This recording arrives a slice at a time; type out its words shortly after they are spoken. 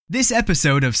This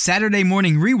episode of Saturday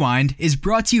Morning Rewind is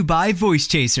brought to you by Voice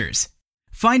Chasers.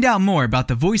 Find out more about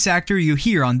the voice actor you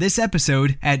hear on this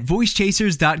episode at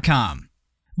voicechasers.com.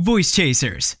 Voice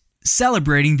Chasers,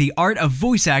 celebrating the art of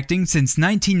voice acting since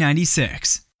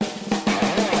 1996.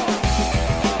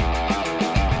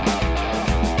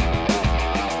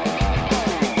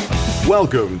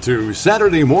 Welcome to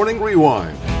Saturday Morning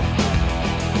Rewind,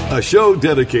 a show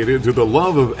dedicated to the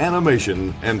love of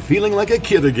animation and feeling like a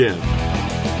kid again.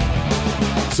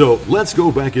 So let's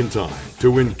go back in time to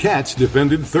when cats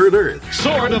defended Third Earth.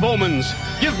 Sword of omens,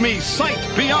 give me sight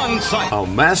beyond sight. A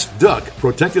masked duck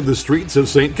protected the streets of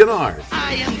St. Canard.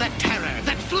 I am the terror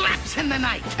that flaps in the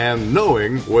night. And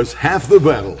knowing was half the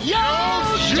battle.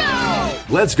 Yo, Joe!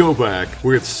 Let's go back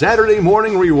with Saturday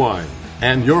Morning Rewind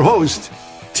and your host,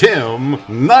 Tim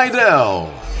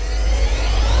Nidell.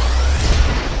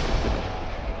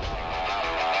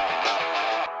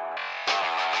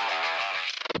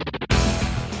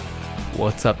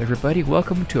 What's up, everybody?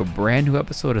 Welcome to a brand new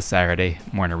episode of Saturday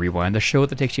Morning Rewind, the show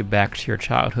that takes you back to your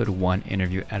childhood one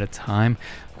interview at a time.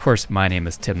 Of course, my name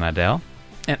is Tim Nidell,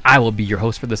 and I will be your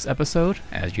host for this episode,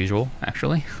 as usual,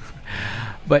 actually.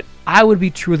 But I would be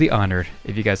truly honored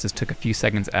if you guys just took a few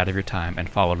seconds out of your time and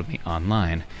followed me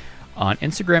online. On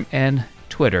Instagram and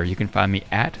Twitter, you can find me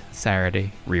at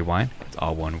Saturday Rewind. It's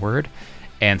all one word.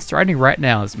 And starting right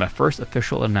now, this is my first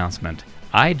official announcement.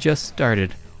 I just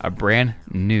started a brand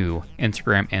new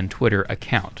Instagram and Twitter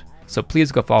account. So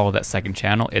please go follow that second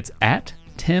channel. It's at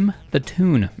Tim the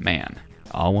Toon Man.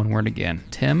 All one word again,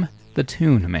 Tim the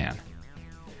Toon Man.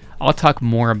 I'll talk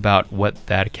more about what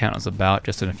that account is about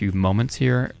just in a few moments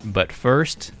here. But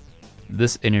first,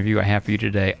 this interview I have for you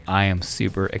today, I am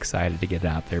super excited to get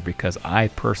out there because I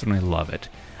personally love it.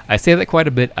 I say that quite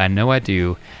a bit, I know I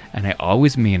do, and I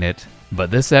always mean it. But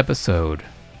this episode,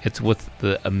 it's with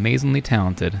the amazingly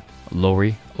talented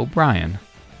Laurie O'Brien,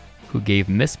 who gave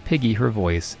Miss Piggy her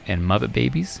voice in Muppet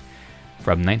Babies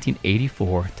from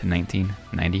 1984 to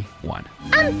 1991.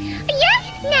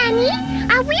 Yes, Nanny.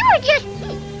 We were just,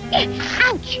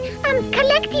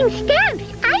 collecting stamps.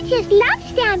 I just love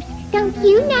stamps. Don't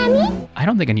you, Nanny? I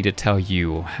don't think I need to tell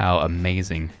you how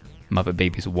amazing Muppet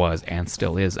Babies was and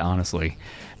still is, honestly,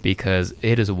 because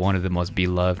it is one of the most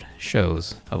beloved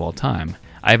shows of all time.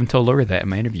 I even told Laurie that in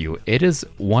my interview. It is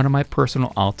one of my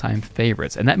personal all-time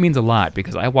favorites, and that means a lot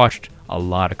because I watched a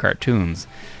lot of cartoons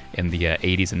in the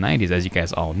 80s and 90s, as you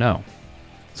guys all know.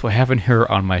 So I have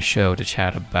her on my show to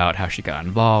chat about how she got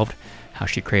involved, how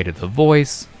she created the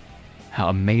voice, how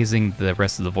amazing the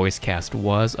rest of the voice cast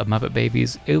was of Muppet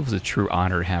Babies. It was a true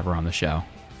honor to have her on the show.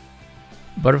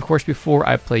 But of course, before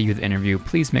I play you the interview,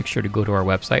 please make sure to go to our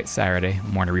website,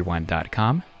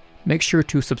 SaturdayMorningRewind.com. Make sure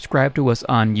to subscribe to us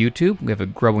on YouTube. We have a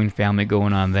growing family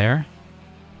going on there.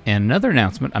 And another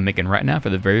announcement I'm making right now for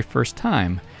the very first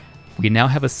time, we now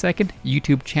have a second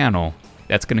YouTube channel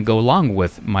that's going to go along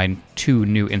with my two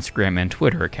new Instagram and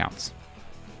Twitter accounts.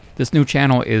 This new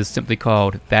channel is simply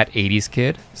called That 80s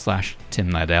Kid / Tim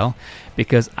Nidell,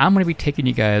 because I'm going to be taking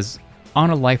you guys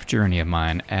on a life journey of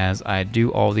mine as I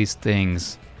do all these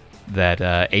things that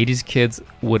 80s kids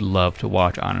would love to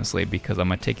watch, honestly, because I'm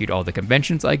going to take you to all the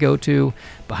conventions I go to,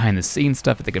 behind the scenes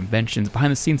stuff at the conventions, behind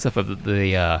the scenes stuff of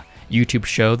the YouTube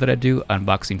show that I do,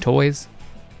 Unboxing Toys.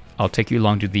 I'll take you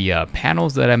along to the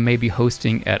panels that I may be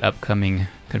hosting at upcoming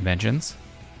conventions.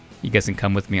 You guys can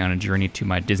come with me on a journey to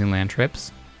my Disneyland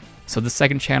trips. So the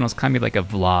second channel is kind of like a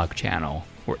vlog channel,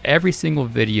 where every single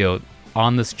video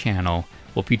on this channel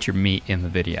will feature me in the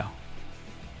video.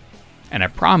 And I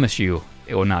promise you,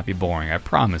 it will not be boring, I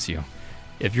promise you.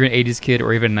 If you're an 80s kid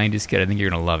or even an 90s kid, I think you're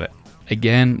going to love it.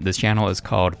 Again, this channel is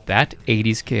called That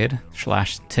 80s Kid /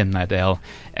 Tim Nidell,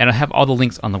 and I have all the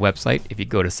links on the website. If you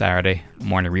go to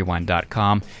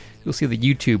SaturdayMorningRewind.com, you'll see the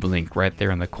YouTube link right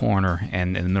there in the corner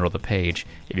and in the middle of the page.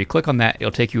 If you click on that,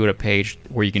 it'll take you to a page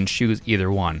where you can choose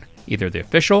either one. Either the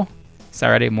official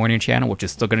Saturday Morning channel, which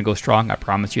is still going to go strong, I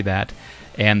promise you that,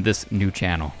 and this new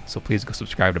channel. So please go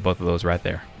subscribe to both of those right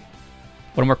there.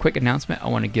 One more quick announcement. I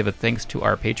want to give a thanks to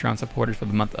our Patreon supporters for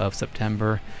the month of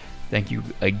September. Thank you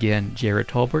again, Jared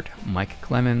Tolbert, Mike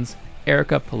Clemens,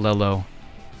 Erica Palello,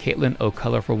 Caitlin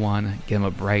O'Color41,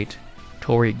 Gemma Bright,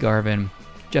 Tori Garvin,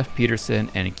 Jeff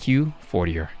Peterson, and Q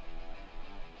Fortier.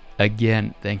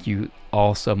 Again, thank you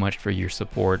all so much for your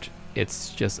support. It's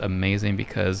just amazing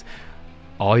because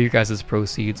all you guys'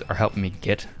 proceeds are helping me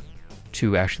get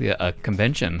to actually a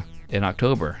convention in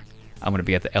October. I'm going to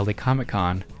be at the LA Comic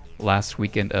Con last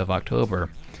weekend of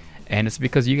October, and it's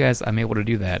because you guys I'm able to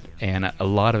do that, and a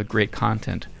lot of great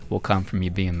content will come from me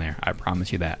being there. I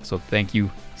promise you that. So thank you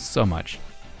so much.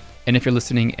 And if you're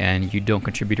listening and you don't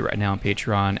contribute right now on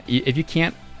Patreon, if you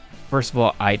can't First of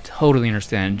all, I totally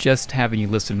understand. Just having you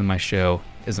listen to my show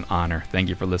is an honor. Thank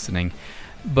you for listening.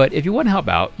 But if you want to help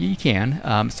out, you can.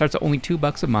 It starts at only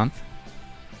 $2 a month.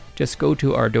 Just go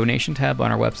to our donation tab on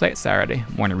our website,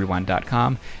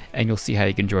 SaturdayMorningRewind.com, and you'll see how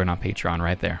you can join on Patreon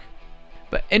right there.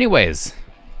 But anyways,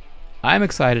 I'm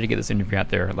excited to get this interview out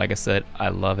there. Like I said, I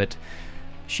love it.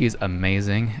 She's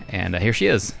amazing. And here she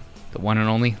is, the one and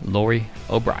only Lori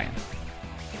O'Brien.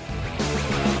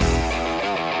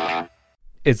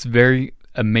 It's very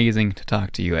amazing to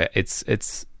talk to you.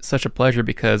 It's such a pleasure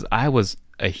because I was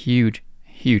a huge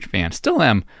fan, still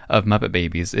am, of Muppet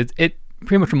Babies. It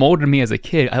pretty much molded me as a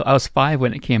kid. I was 5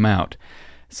 when it came out,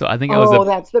 so I think I was.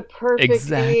 That's the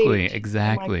perfect age.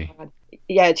 Exactly. Oh,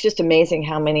 yeah, it's just amazing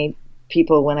how many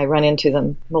people, when I run into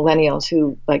them, millennials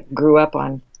who like grew up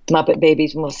on Muppet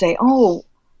Babies, and will say, "Oh,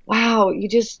 wow, you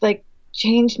just like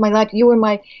changed my life. You were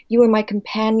my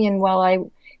companion while I."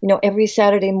 Every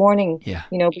Saturday morning,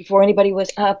 before anybody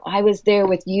was up, I was there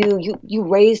with you. You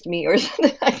raised me or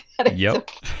something like that.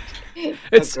 Yep.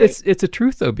 It's a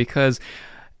truth, though, because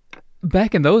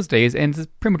back in those days, and it's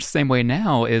pretty much the same way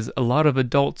now, is a lot of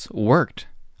adults worked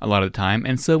a lot of the time,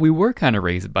 and so we were kind of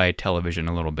raised by television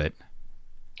a little bit.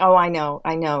 Oh, I know.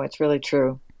 It's really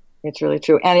true. It's really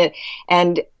true. And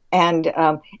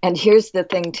here's the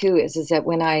thing too, is that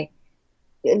when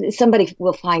somebody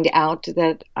will find out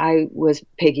that I was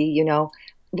Piggy,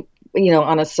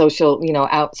 on a social,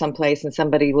 out someplace, and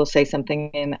somebody will say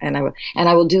something, and I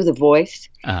will do the voice.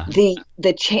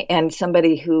 And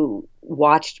somebody who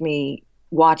watched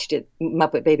it,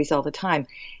 Muppet Babies, all the time.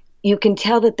 You can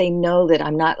tell that they know that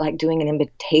I'm not like doing an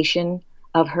imitation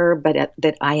of her, but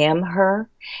that I am her,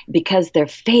 because their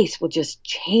face will just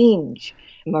change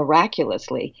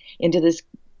miraculously into this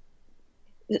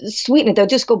sweetness. They'll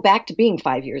just go back to being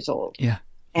 5 years old. Yeah.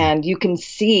 And you can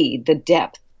see the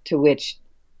depth to which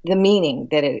the meaning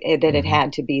that it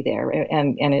had to be there.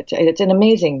 And it's an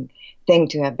amazing thing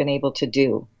to have been able to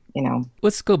do,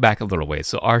 Let's go back a little way.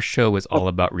 So our show is all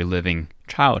about reliving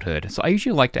childhood. So I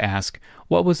usually like to ask,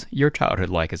 what was your childhood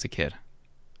like as a kid?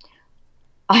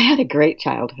 I had a great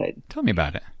childhood. Tell me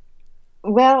about it.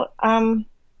 Well, I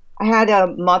had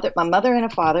my mother and a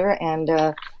father and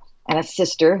a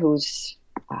sister who's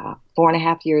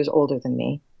 4.5 years older than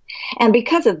me. And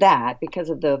because of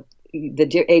the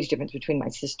age difference between my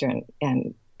sister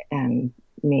and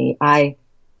me, I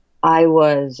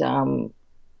was alone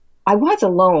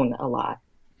a lot,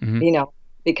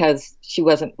 because she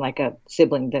wasn't like a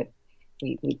sibling that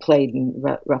we played in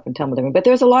rough and tumble with. But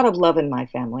there was a lot of love in my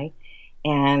family.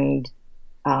 And,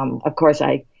 of course,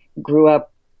 I grew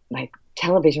up, like,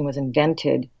 television was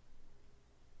invented.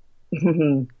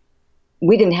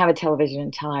 We didn't have a television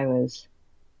until I was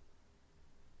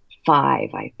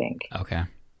 5, I think. Okay.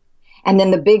 And then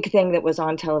the big thing that was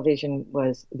on television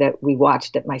was that we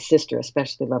watched, that my sister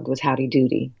especially loved, was Howdy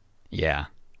Doody. Yeah.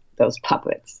 Those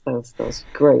puppets, those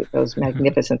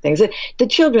magnificent things. The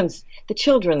children's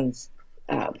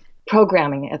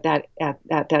programming at that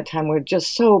time were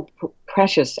just so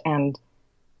precious and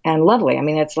lovely. I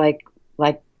mean, it's like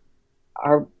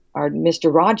our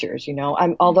Mr. Rogers,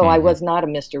 although I was not a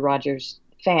Mr. Rogers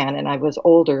fan, and I was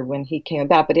older when he came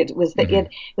about, but it was it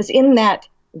was in that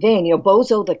vein,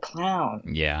 Bozo the Clown,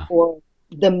 or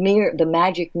the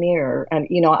Magic Mirror, and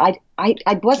I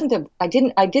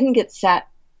didn't get sat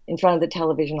in front of the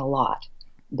television a lot,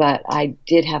 but I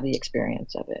did have the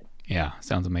experience of it. Yeah,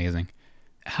 sounds amazing.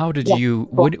 How did you?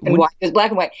 It was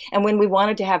black and white, and when we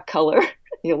wanted to have color,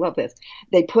 you'll love this.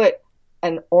 They put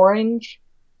an orange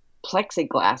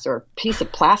plexiglass or a piece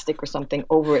of plastic or something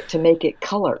over it to make it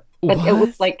color. But it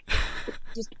was like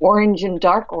just orange and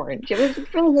dark orange. It was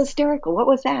really hysterical. What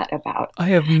was that about? I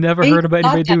have never heard about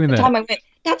anybody doing that. Time I went,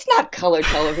 that's not color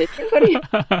television. What are you?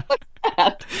 What's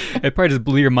that? It probably just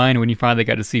blew your mind when you finally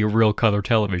got to see a real color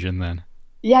television. Then.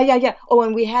 Yeah. Oh,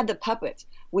 and we had the puppets.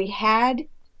 We had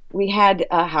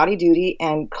Howdy Doody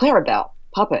and Clarabelle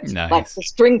puppets, like the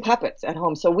string puppets at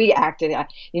home. So we acted,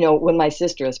 when my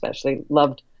sister especially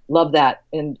loved that,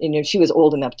 and she was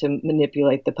old enough to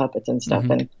manipulate the puppets and stuff,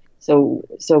 and so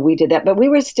we did that. But we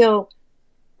were still,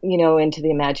 into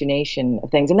the imagination of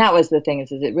things, and that was the thing,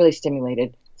 is it really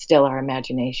stimulated still our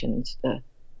imaginations.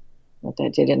 What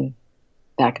that did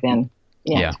back then,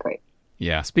 it's great.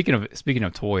 Yeah. Speaking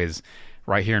of toys,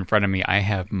 right here in front of me, I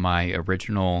have my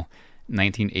original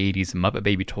 1980s Muppet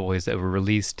Baby toys that were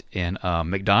released in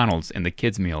McDonald's in the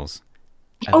kids' meals.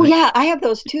 I have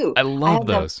those too. I love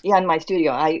those. In my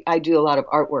studio. I do a lot of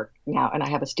artwork now, and I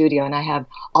have a studio, and I have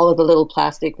all of the little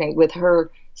plastic things with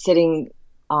her sitting,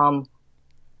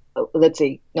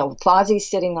 Fozzie's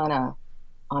sitting on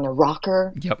on a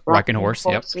rocker. Yep, rocking horse.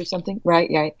 Yep, or something.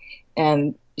 Right.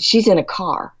 And she's in a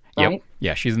car. Right? Yep.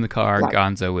 Yeah, she's in the car. Right.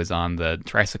 Gonzo is on the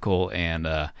tricycle, and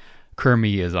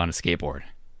Kermie is on a skateboard.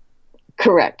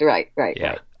 Correct. Right. Yeah,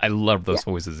 Right. I loved those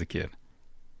toys as a kid.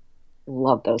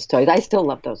 Love those toys. I still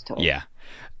love those toys. Yeah.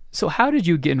 So how did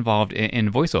you get involved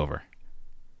in voiceover?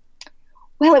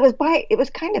 Well, it was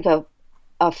kind of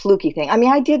a fluky thing. I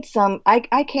mean, I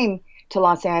came to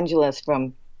Los Angeles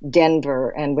from Denver,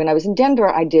 and when I was in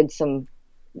Denver, I did some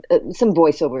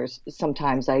voiceovers.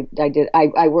 Sometimes I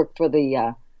worked for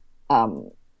the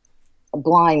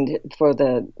blind, for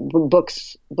the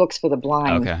books for the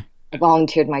blind. Okay. I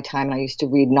volunteered my time, and I used to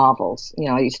read novels.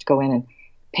 I used to go in and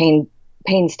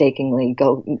painstakingly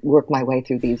go work my way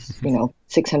through these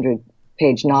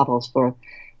 600-page novels for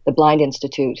the Blind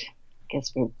Institute.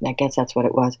 I guess that's what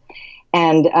it was.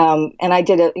 And I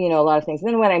did a lot of things. And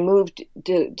then when I moved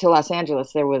to Los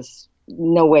Angeles, there was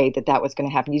no way that was going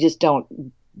to happen. You just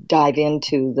don't dive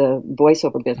into the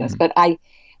voiceover business. But I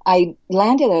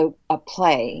landed a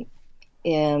play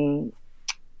in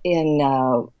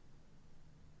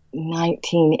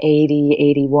 1980,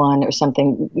 81 or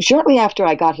something, shortly after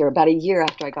I got here, about a year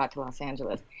after I got to Los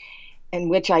Angeles, in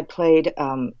which I played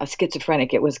a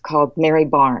schizophrenic. It was called Mary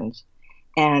Barnes.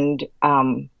 And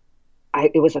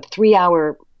it was a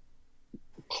 3-hour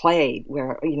play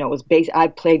where, it was I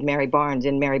played Mary Barnes.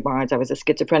 In Mary Barnes, I was a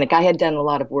schizophrenic. I had done a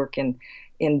lot of work in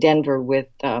Denver with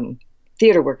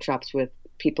theater workshops with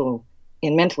people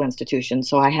in mental institutions.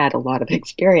 So I had a lot of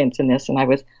experience in this, and I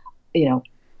was,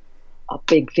 a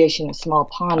big fish in a small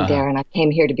pond there, and I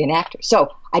came here to be an actor. So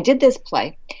I did this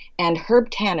play, and Herb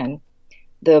Tannen,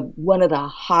 one of the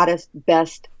hottest,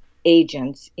 best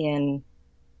agents in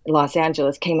Los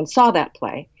Angeles, came and saw that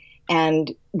play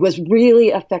and was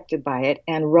really affected by it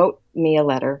and wrote me a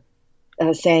letter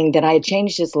saying that I had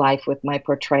changed his life with my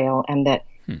portrayal and that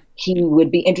he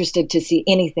would be interested to see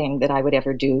anything that I would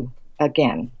ever do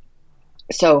again.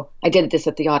 So I did this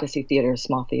at the Odyssey Theater, a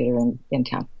small theater in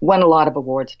town. Won a lot of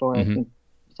awards for it.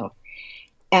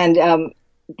 And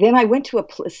then I went to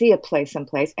see a play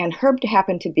someplace, and Herb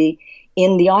happened to be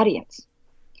in the audience.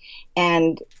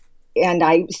 And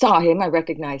I saw him. I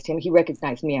recognized him. He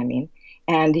recognized me, I mean.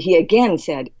 And he again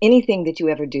said, anything that you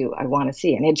ever do, I want to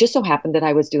see. And it just so happened that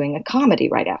I was doing a comedy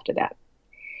right after that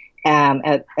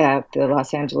at the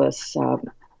Los Angeles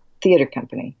Theater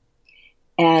Company.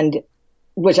 And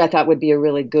which I thought would be a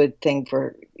really good thing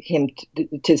for him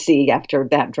to see after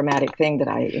that dramatic thing that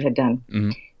I had done.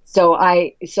 Mm-hmm.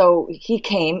 So he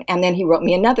came, and then he wrote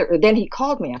me then he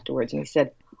called me afterwards, and he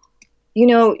said,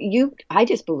 I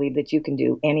just believe that you can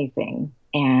do anything.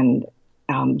 And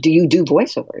do you do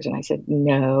voiceovers? And I said,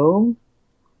 no,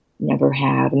 never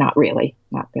have. Not really.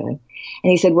 And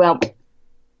he said, well,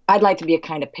 I'd like to be a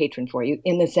kind of patron for you,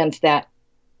 in the sense that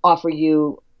offer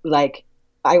you, like,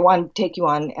 I want to take you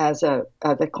on as a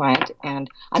client, and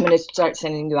I'm going to start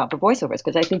sending you out for voiceovers,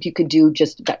 because I think you could do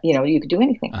you could do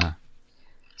anything. Uh-huh.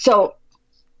 So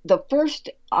the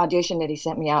first audition that he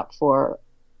sent me out for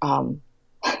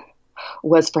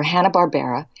was for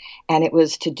Hanna-Barbera, and it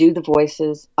was to do the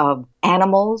voices of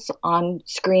animals on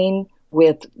screen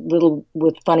with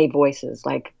funny voices,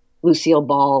 like Lucille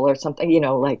Ball or something,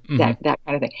 that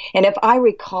kind of thing. And if I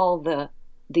recall the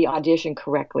audition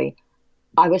correctly,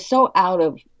 I was so out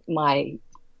of my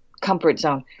comfort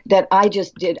zone that I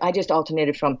just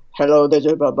alternated from hello to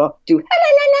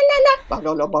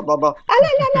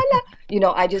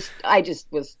I just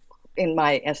was, in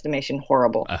my estimation,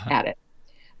 horrible at it.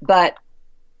 But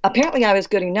apparently I was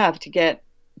good enough to get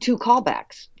 2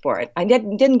 callbacks for it. I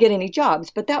didn't get any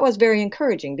jobs, but that was very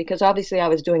encouraging, because obviously I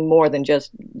was doing more than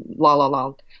just la la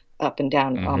la up and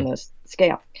down on the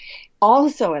scale.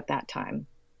 Also at that time,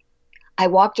 I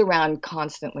walked around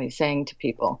constantly saying to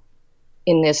people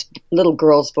in this little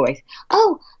girl's voice,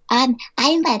 "Oh, I'm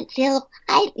Phil.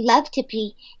 I'd love to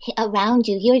be around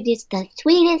you. You're just the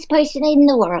sweetest person in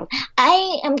the world.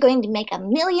 I am going to make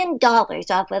 $1 million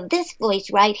off of this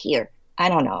voice right here." I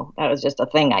don't know. That was just a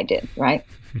thing I did, right?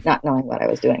 Not knowing what I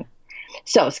was doing.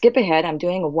 So skip ahead. I'm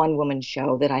doing a one-woman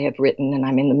show that I have written, and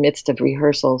I'm in the midst of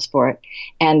rehearsals for it.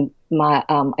 And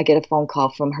I get a phone call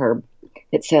from Herb.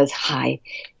 It says, "Hi,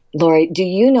 Laurie, do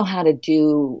you know how to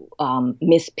do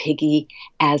Miss Piggy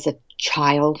as a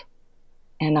child?"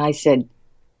 And I said,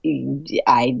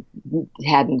 I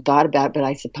hadn't thought about it, but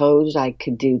I suppose I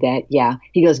could do that. Yeah.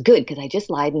 He goes, "Good, because I just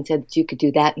lied and said that you could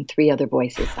do that in 3 other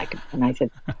voices." And I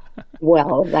said,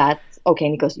 "Well, that's okay."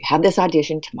 And he goes, "You have this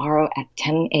audition tomorrow at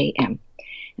 10 a.m.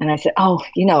 And I said, "Oh,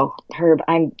 Herb,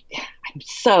 I'm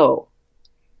so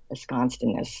ensconced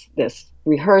in this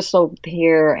rehearsal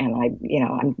here, and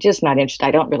I'm just not interested.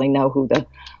 I don't really know who the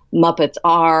Muppets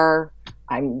are.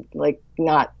 I'm like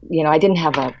not, I didn't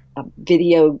have a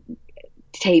video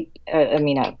tape, a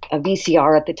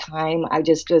VCR at the time. I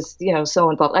just was, so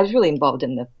involved. I was really involved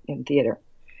in theater.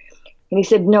 And he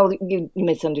said, no, you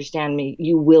misunderstand me.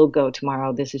 You will go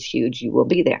tomorrow. This is huge. You will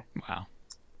be there. Wow.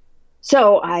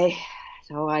 So I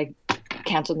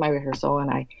canceled my rehearsal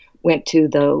and I went to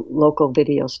the local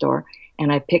video store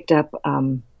and I picked up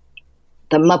the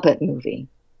Muppet movie.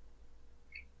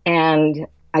 And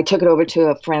I took it over to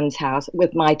a friend's house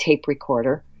with my tape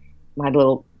recorder, my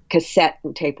little cassette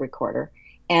tape recorder.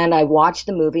 And I watched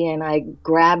the movie and I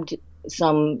grabbed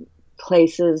some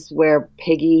places where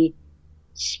Piggy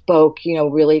spoke,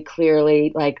 really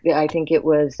clearly. Like, I think it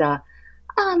was,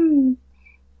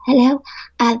 hello,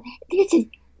 this is,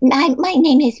 my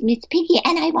name is Miss Piggy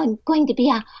and I'm going to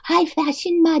be a high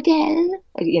fashion model,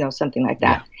 something like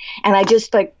that. Yeah. And I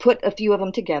just put a few of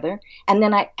them together. And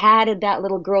then I added that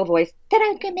little girl voice that I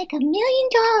was going to make $1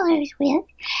 million with.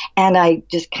 And I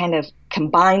just kind of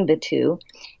combined the two.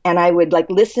 And I would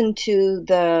listen to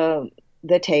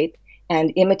the tape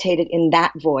and imitate it in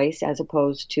that voice as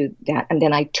opposed to that. And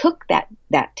then I took that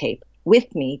tape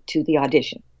with me to the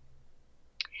audition.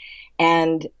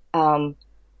 And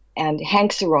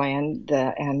Hank Saroyan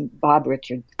and Bob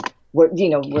Richards were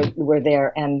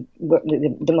there and were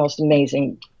the most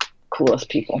amazing, coolest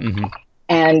people. Mm-hmm.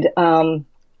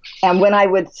 And when I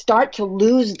would start to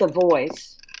lose the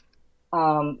voice,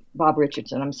 Bob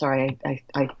Richardson, I'm sorry,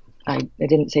 I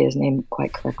didn't say his name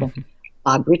quite correctly,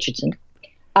 Bob Richardson.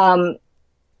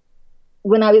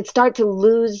 When I would start to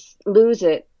lose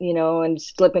it, and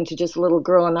slip into just a little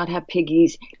girl and not have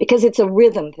Piggy's, because it's a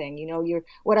rhythm thing,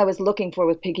 what I was looking for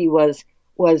with Piggy was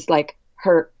like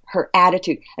her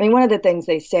attitude. I mean, one of the things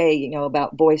they say,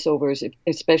 about voiceovers,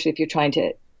 especially if you're trying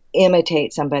to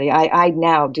imitate somebody, I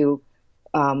now do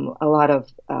a lot of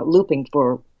looping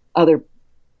for other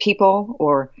people,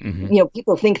 or mm-hmm.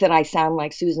 People think that I sound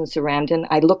like Susan Sarandon.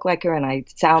 I look like her and I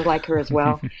sound like her as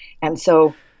well. And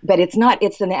so, but it's not,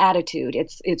 it's an attitude,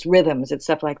 it's rhythms, it's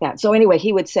stuff like that. So anyway,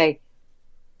 he would say,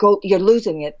 go, you're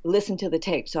losing it, listen to the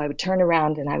tape. So I would turn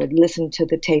around and I would listen to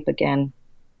the tape again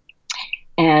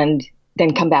and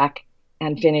then come back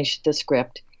and finish the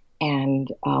script. And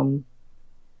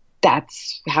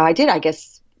that's how I did. I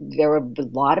guess there were a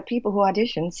lot of people who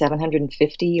auditioned,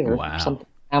 750 or wow. something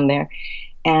down there.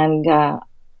 And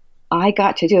I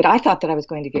got to do it. I thought that I was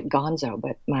going to get Gonzo,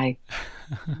 but my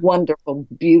wonderful,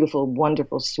 beautiful,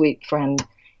 wonderful, sweet friend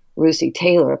Russi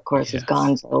Taylor, of course, yes. is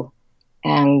Gonzo,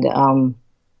 and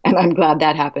I'm glad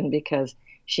that happened because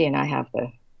she and I have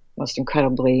the most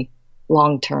incredibly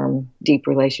long-term, deep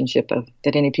relationship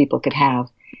that any people could have.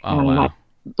 Oh, and wow. my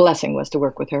blessing was to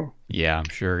work with her. Yeah, I'm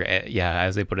sure. Yeah, I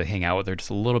was able to hang out with her just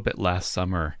a little bit last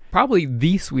summer. Probably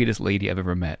the sweetest lady I've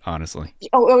ever met, honestly.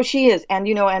 Oh, she is, and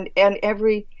and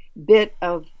every bit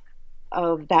of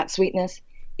that sweetness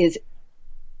is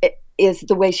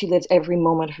the way she lives every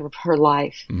moment of her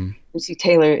life. Mm. Russi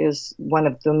Taylor is one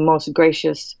of the most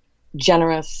gracious,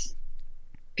 generous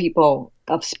people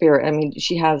of spirit. I mean,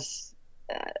 she has,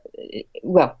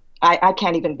 I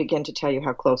can't even begin to tell you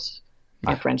how close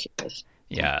our friendship is.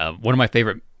 Yeah, one of my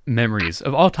favorite memories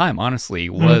of all time, honestly,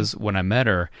 was when I met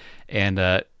her,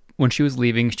 and when she was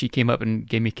leaving, she came up and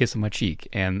gave me a kiss on my cheek,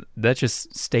 and that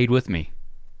just stayed with me.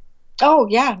 Oh,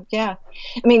 yeah. I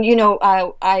mean,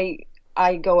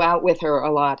 I go out with her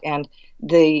a lot, and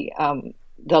the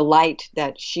light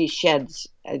that she sheds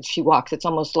as she walks, it's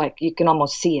almost like you can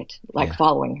almost see it, like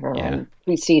following her and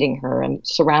preceding her and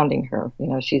surrounding her.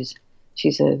 She's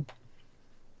a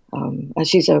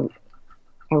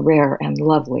rare and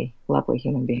lovely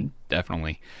human being.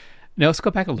 Definitely. Now, let's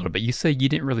go back a little bit. You said you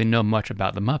didn't really know much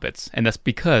about the Muppets, and that's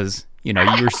because,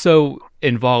 you're so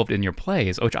involved in your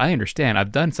plays, which I understand.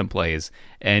 I've done some plays,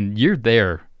 and you're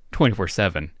there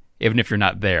 24/7, even if you're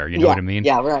not there. You know what I mean?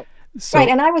 Yeah, right. So, right,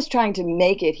 and I was trying to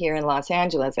make it here in Los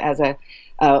Angeles as a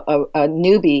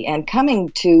newbie, and coming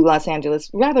to Los Angeles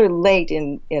rather late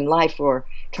in life for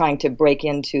trying to break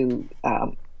into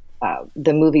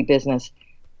the movie business.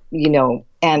 And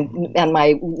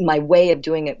my way of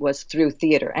doing it was through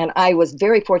theater. And I was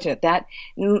very fortunate that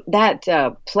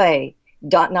play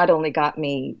not only got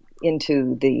me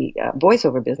into the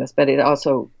voiceover business, but it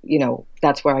also,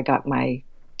 that's where I got my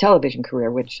television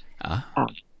career, which has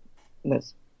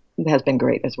been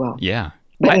great as well. Yeah.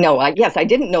 But I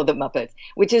didn't know the Muppets,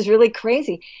 which is really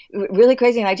crazy.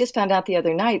 And I just found out the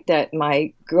other night that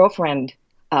my girlfriend,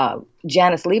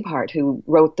 Janice Liebhart, who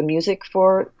wrote the music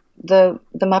for the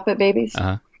Muppet Babies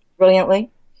brilliantly.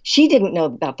 she didn't know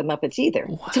about the Muppets either.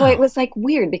 Wow. So it was like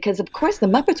weird because, of course, the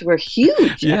Muppets were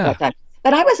huge Yeah. at that time.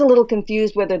 But I was a little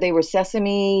confused whether they were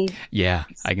Sesame Yeah,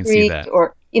 I can see Street that.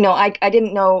 or, I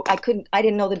didn't know. I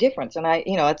didn't know the difference. And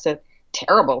it's a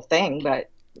terrible thing, but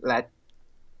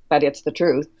it's the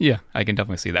truth. Yeah, I can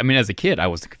definitely see that. I mean, as a kid, I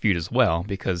was confused as well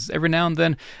because every now and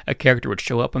then a character would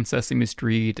show up on Sesame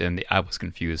Street, and I was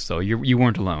confused. So you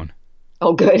weren't alone.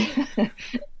 Oh, good.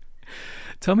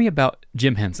 Tell me about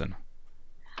Jim Henson.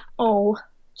 Oh,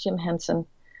 Jim Henson.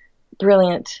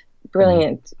 Brilliant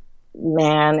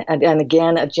man. And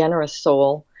again, a generous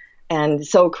soul and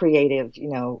so creative,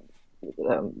 in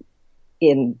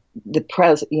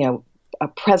the a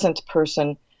present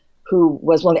person who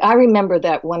was one. I remember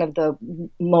that one of the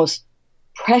most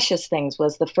precious things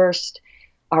was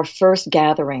our first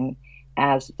gathering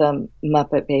as the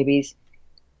Muppet Babies.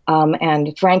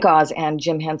 And Frank Oz and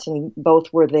Jim Henson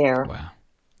both were there. Wow.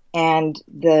 And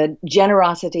the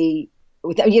generosity,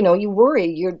 you worry,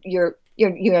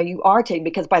 you are taking,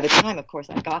 because by the time, of course,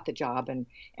 I got the job and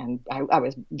I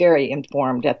was very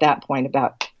informed at that point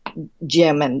about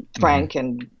Jim and Frank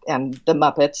and the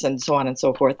Muppets and so on and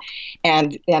so forth,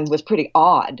 and was pretty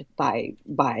awed by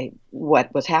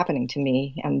what was happening to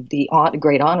me and the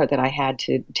great honor that I had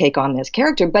to take on this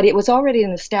character. But it was already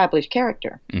an established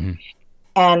character. Mm-hmm.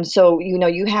 And so,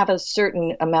 you have a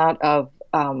certain amount of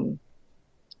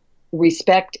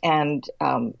respect and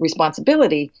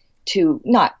responsibility to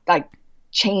not like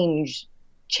change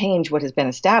what has been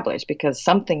established, because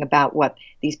something about what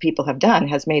these people have done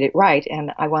has made it right.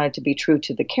 And I wanted to be true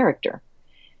to the character.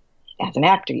 As an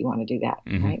actor, you want to do that,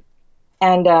 right?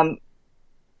 And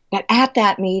but at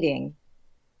that meeting,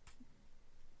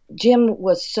 Jim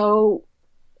was so,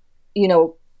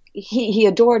 he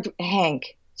adored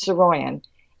Hank Saroyan,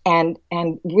 and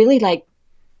really, like,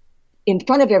 in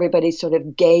front of everybody, sort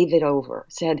of gave it over,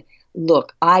 said,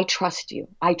 look, I trust you.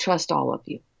 I trust all of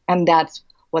you. And that's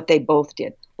what they both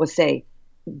did, was say,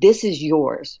 this is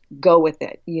yours. Go with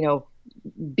it.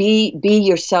 Be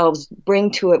yourselves,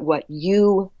 bring to it what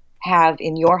you have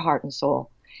in your heart and soul,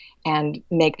 and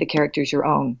make the characters your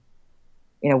own.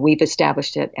 We've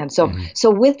established it. And so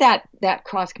with that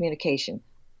cross communication,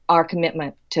 our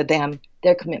commitment to them,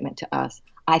 their commitment to us,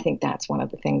 I think that's one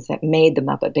of the things that made the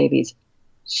Muppet Babies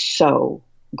so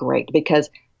great, because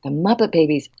the Muppet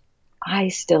Babies, I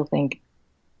still think,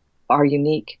 are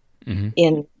unique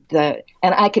in and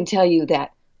I can tell you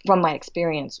that from my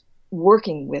experience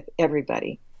working with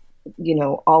everybody,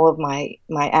 all of my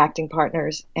acting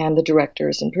partners and the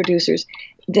directors and producers,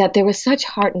 that there was such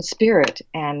heart and spirit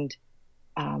and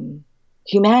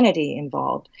humanity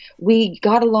involved. We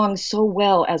got along so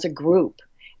well as a group,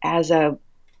 as an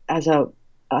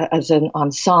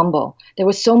ensemble. There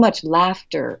was so much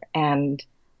laughter and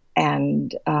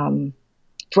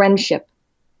friendship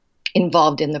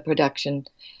involved in the production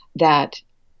that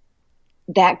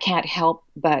can't help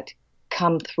but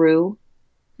come through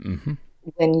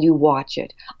when you watch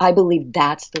it. I believe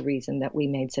that's the reason that we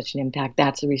made such an impact.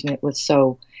 That's the reason it was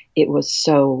so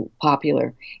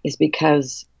popular, is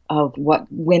because of what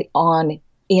went on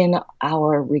in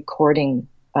our recording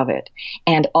of it,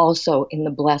 and also in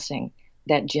the blessing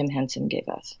that Jim Henson gave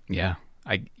us. Yeah,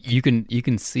 you can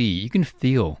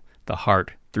feel the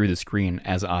heart through the screen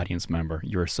as an audience member.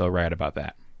 You're so right about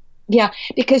that. Yeah,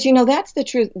 because that's the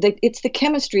truth. It's the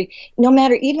chemistry. No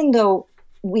matter, even though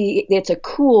it's a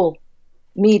cool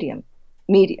medium.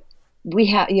 We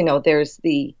have, there's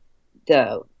the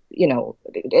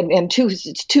and two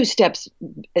steps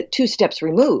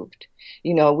removed.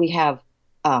 We have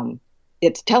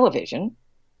it's television,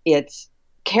 it's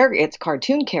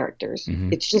cartoon characters,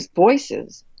 it's just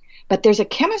voices, but there's a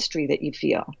chemistry that you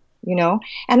feel,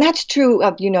 and that's true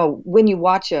of when you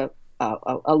watch a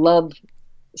love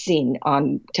scene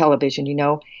on television,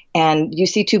 and you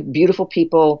see two beautiful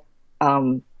people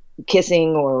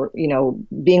kissing or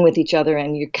being with each other,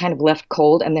 and you're kind of left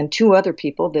cold, and then two other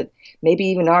people that maybe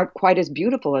even aren't quite as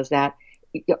beautiful as that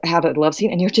have a love scene,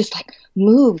 and you're just like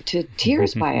moved to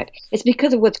tears by it. It's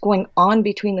because of what's going on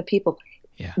between the people.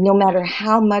 Yeah. No matter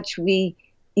how much we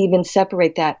even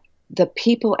separate that, the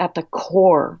people at the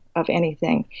core of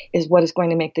anything is what is going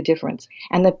to make the difference.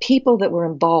 And the people that were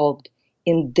involved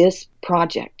in this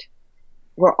project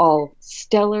were all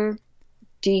stellar,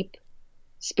 deep,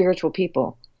 spiritual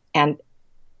people. And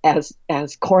as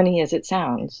corny as it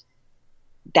sounds,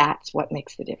 that's what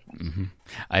makes the difference.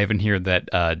 I even hear that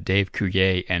Dave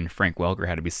Coulier and Frank Welker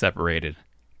had to be separated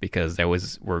because they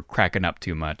were cracking up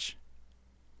too much.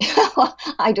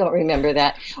 I don't remember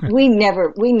that. We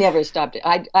never stopped it.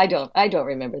 I don't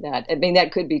remember that. I mean,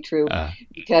 that could be true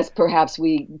because perhaps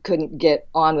we couldn't get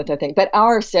on with the thing. But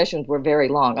our sessions were very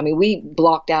long. I mean, we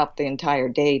blocked out the entire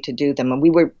day to do them, and we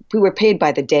were paid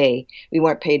by the day. We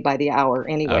weren't paid by the hour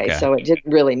anyway, so it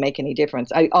didn't really make any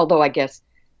difference. Although I guess,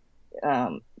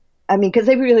 I mean, because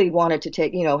they really wanted to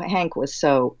take. Hank was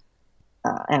so,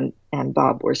 and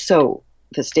Bob were so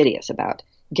fastidious about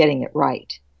getting it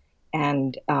right.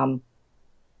 And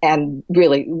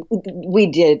really,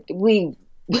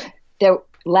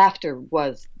 laughter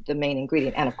was the main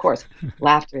ingredient. And of course,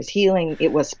 laughter is healing.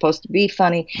 It was supposed to be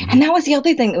funny. And that was the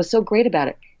other thing that was so great about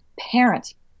it.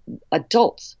 Parents,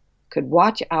 adults could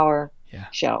watch our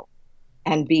show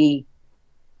and be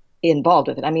involved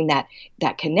with it. I mean,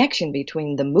 that connection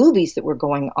between the movies that were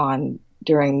going on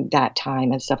during that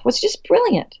time and stuff was just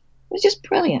brilliant. It was just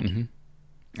brilliant. Mm-hmm.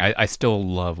 I still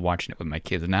love watching it with my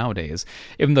kids nowadays,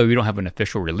 even though we don't have an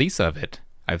official release of it.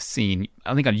 I think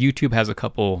on YouTube has a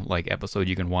couple like episodes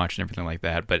you can watch and everything like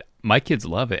that, but my kids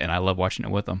love it and I love watching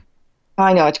it with them.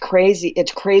 I know, it's crazy.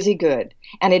 It's crazy good.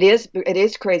 And it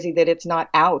is crazy that it's not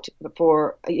out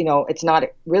for, it's not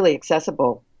really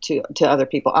accessible to other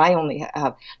people. I only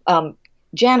have,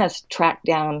 Janice tracked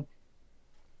down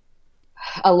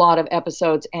a lot of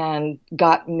episodes and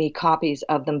got me copies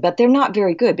of them, but they're not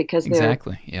very good because they're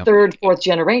third, fourth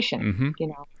generation,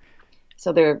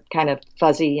 so they're kind of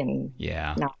fuzzy and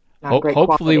not great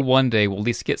hopefully quality. One day we'll at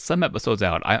least get some episodes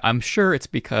out. I'm sure it's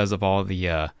because of all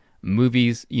the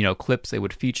movies, clips they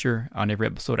would feature on every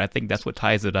episode. I think that's what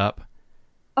ties it up.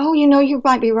 Oh, you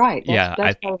might be right.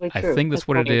 That's probably true. I think that's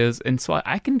what it is, and so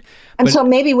I can. So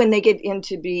maybe when they get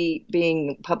into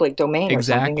being public domain,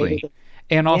 exactly. Or something, maybe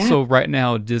and also, right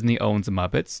now, Disney owns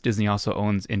Muppets. Disney also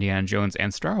owns Indiana Jones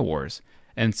and Star Wars.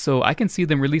 And so I can see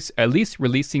them at least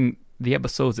releasing the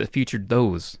episodes that featured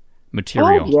those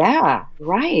material. Oh, yeah.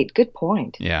 Right. Good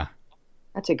point. Yeah.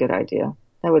 That's a good idea.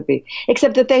 That would be.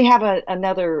 Except that they have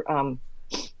another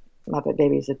Muppet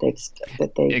Babies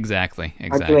that they exactly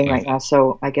are doing right now.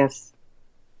 So I guess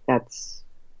that's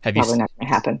probably not going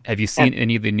to happen. Have you seen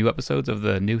any of the new episodes of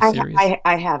the new series?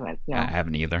 I haven't. No. I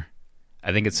haven't either.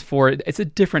 I think it's a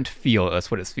different feel. That's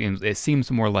what it seems. It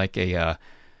seems more like a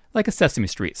Sesame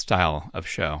Street style of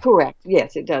show. Correct.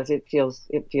 Yes, it does. It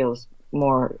feels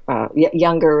more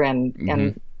younger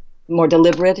and more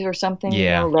deliberate or something.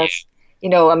 Yeah. Less.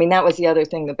 I mean, that was the other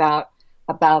thing about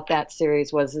that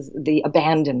series was the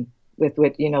abandon with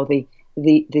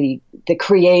the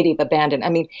creative abandon. I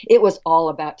mean, it was all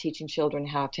about teaching children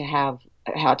how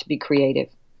to be creative.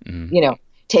 Mm-hmm.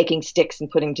 Taking sticks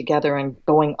and putting together and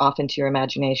going off into your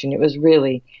imagination. It was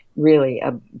really, really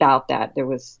about that. There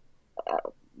was,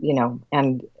 and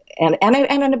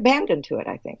an abandon to it,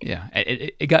 I think. Yeah.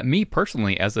 It got me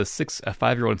personally as a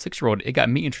 5-year-old and 6-year-old, it got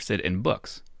me interested in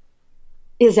books.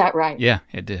 Is that right? Yeah,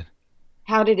 it did.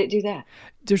 How did it do that?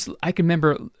 I can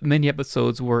remember many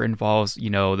episodes where it involves,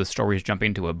 the stories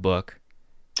jumping to a book.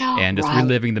 And just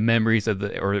reliving the memories or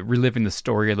reliving the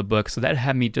story of the book. So that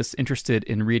had me just interested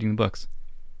in reading books.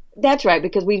 That's right,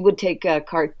 because we would take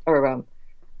fairy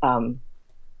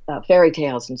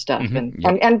tales and stuff,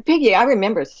 and Piggy. I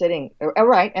remember sitting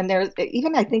right, and there's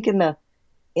even I think in the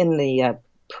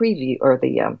preview or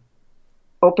the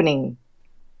opening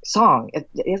song,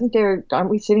 isn't there? Aren't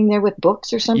we sitting there with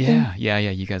books or something? Yeah.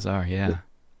 You guys are, yeah.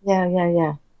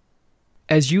 Yeah.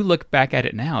 As you look back at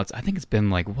it now, I think it's been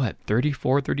like what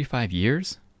 34, 35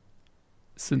 years.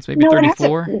 Since maybe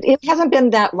 34? It hasn't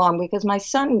been that long because my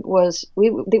son was,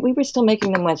 we were still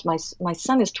making them when my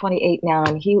son is 28 now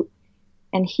and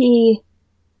he,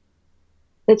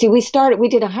 let's see, we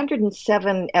did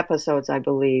 107 episodes, I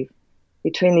believe,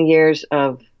 between the years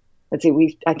of, I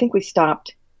think we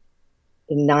stopped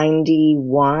in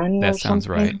 91 That sounds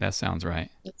right. That sounds right.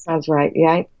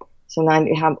 Yeah. So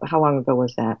how long ago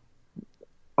was that?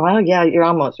 Well, yeah, you're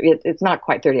almost. It's not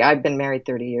quite 30. I've been married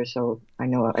 30 years, so I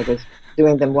know I was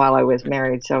doing them while I was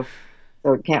married. So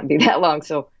it can't be that long.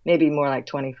 So maybe more like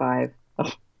 25.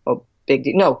 Oh, big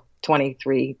deal. No,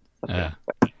 23.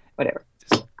 Whatever.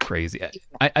 It's crazy.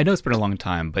 I know it's been a long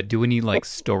time, but do any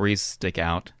stories stick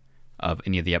out of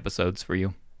any of the episodes for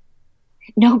you?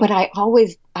 No, but I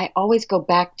always go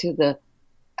back to the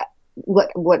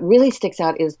what really sticks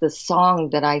out is the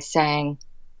song that I sang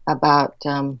about.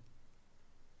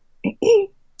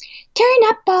 Turn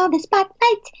up all the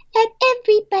spotlights, let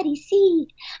everybody see.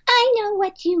 I know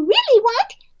what you really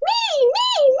want.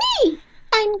 Me.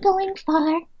 I'm going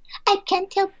far. I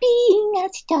can't help being a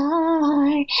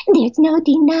star. There's no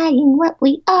denying what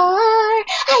we are.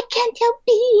 I can't help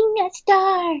being a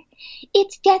star.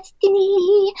 It's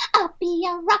destiny. I'll be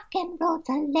a rock and roll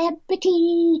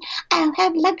celebrity. I'll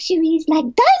have luxuries like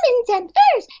diamonds and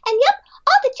furs. And yep,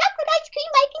 all the chocolate ice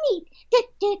cream I can eat. Do,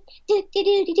 do, do, do,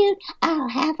 do, do, do. I'll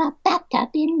have a bathtub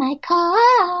in my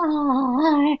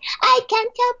car. I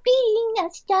can't help being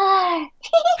a star.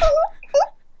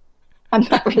 I'm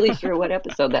not really sure what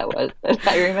episode that was, but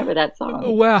I remember that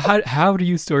song. Wow, how do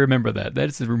you still remember that? That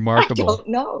is remarkable.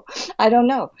 I don't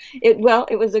know. It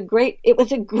was a great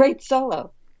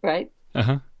solo, right?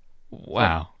 Uh-huh.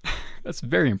 Wow. That's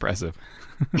very impressive.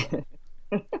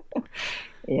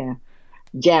 Yeah.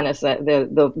 Janice,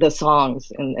 the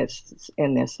songs in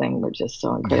this thing were just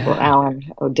so incredible. Yeah. Alan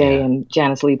O'Day and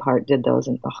Janice Liebhart did those,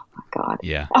 and oh my God.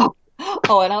 Yeah.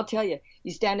 Oh, and I'll tell you,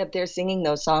 you stand up there singing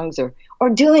those songs or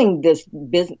doing this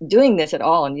at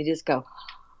all, and you just go,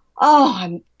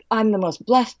 oh, I'm the most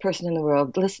blessed person in the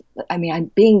world. Listen, I mean,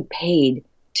 I'm being paid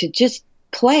to just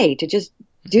play, to just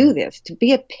do this, to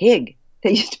be a pig.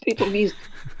 People used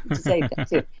to say that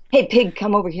too. Hey, pig,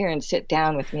 come over here and sit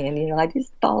down with me. And, I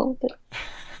just followed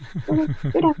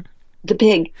the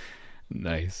pig.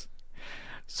 Nice.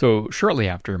 So shortly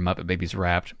after Muppet Babies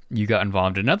wrapped, you got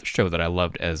involved in another show that I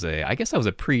loved I guess I was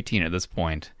a preteen at this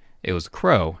point. It was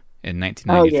Crow in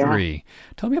 1993. Oh, yeah.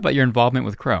 Tell me about your involvement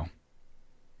with Crow.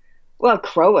 Well,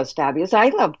 Crow was fabulous. I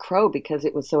loved Crow because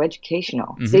it was so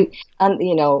educational. Mm-hmm. See,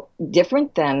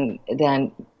 different than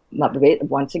Muppet Babies.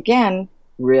 Once again,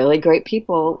 really great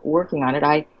people working on it.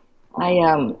 I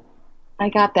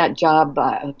got that job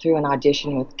through an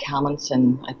audition with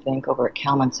Kalmanson, I think, over at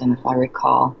Kalmanson, if I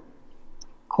recall.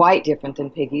 Quite different than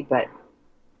Piggy, but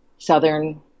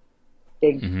Southern,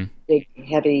 big,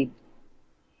 heavy.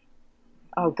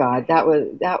 Oh God, that was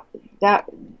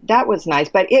nice,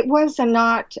 but it was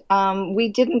not. We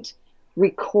didn't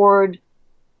record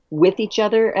with each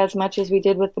other as much as we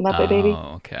did with the Muppet Baby.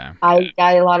 Oh, okay. I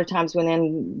a lot of times went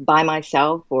in by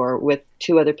myself or with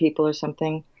two other people or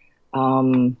something.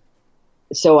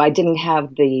 So I didn't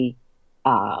have the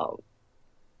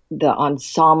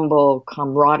ensemble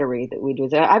camaraderie that we do.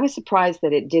 I was surprised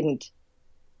that it didn't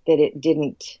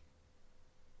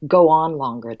go on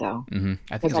longer, though. Mm-hmm.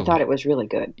 I thought it was really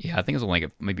good. Yeah, I think it was only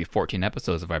maybe 14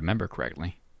 episodes, if I remember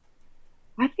correctly.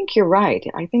 I think you're right.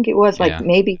 I think it was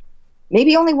maybe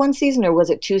only one season, or was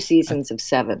it 2 seasons of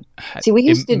 7? See, we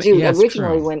used to do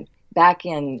originally when back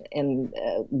in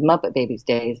Muppet Babies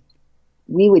days,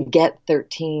 we would get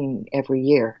 13 every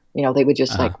year. They would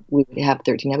just we would have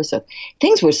 13 episodes.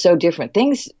 Things were so different.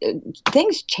 Things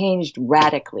changed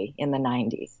radically in the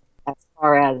 90s as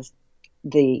far as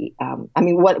the.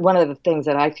 One of the things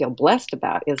that I feel blessed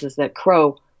about is that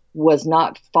Crow was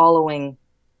not following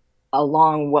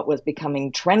along what was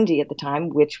becoming trendy at the time,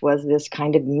 which was this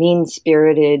kind of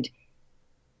mean-spirited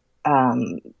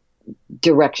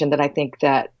direction that I think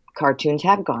that cartoons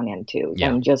have gone into,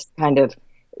 and just kind of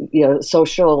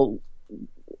social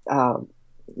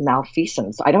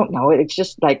malfeasance. I don't know. It's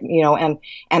just like, and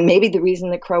maybe the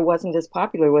reason that Crow wasn't as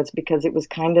popular was because it was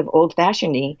kind of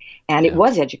old-fashioned-y, and it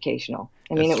was educational.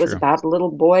 It was about a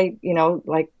little boy,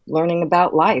 like learning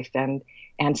about life and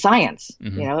science.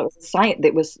 Mm-hmm. It was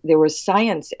science. There was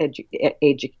science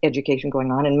education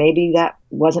going on, and maybe that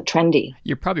wasn't trendy.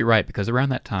 You're probably right, because around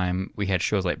that time we had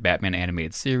shows like Batman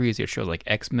Animated Series, you had shows like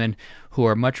X-Men, who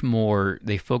are much more.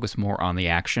 They focus more on the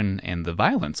action and the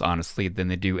violence, honestly, than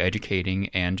they do educating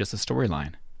and just a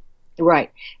storyline.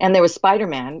 Right, and there was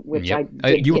Spider-Man, which I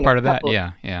did, you were part of that,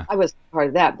 yeah. I was part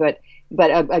of that, but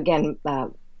again,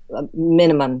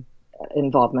 minimum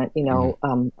involvement.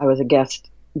 I was a guest.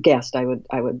 I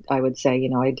would say,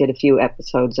 I did a few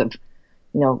episodes of,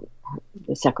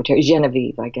 the Secretary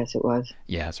Genevieve, I guess it was.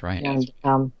 Yeah, that's right. And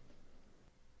on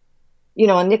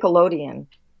Nickelodeon,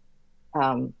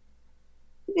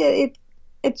 it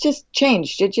just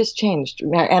changed. It just changed,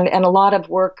 and a lot of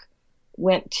work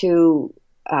went to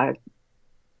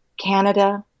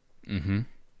Canada mm-hmm.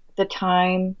 at the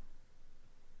time.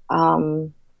 I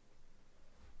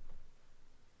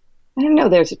don't know.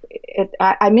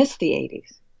 I miss the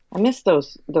 80s. I miss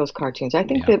those cartoons. I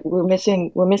think that we're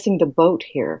missing the boat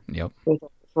here. Yep.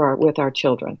 with our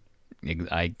children.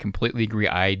 I completely agree.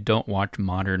 I don't watch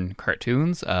modern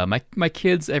cartoons. My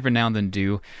kids every now and then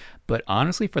do, but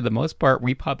honestly, for the most part,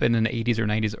 we pop in an 80s or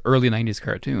 90s, early 90s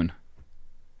cartoon,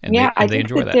 and they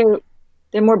enjoy that.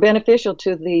 They're more beneficial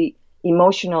to the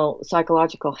emotional,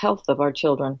 psychological health of our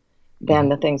children than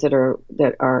the things that are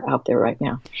out there right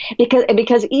now.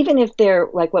 Because even if they're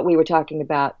like what we were talking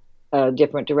about, a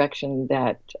different direction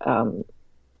that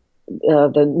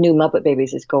the new Muppet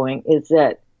Babies is going is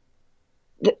that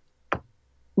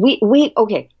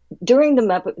okay, during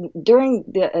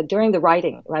the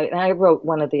writing, right? And I wrote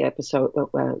one of the episodes.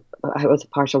 I was a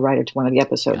partial writer to one of the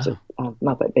episodes of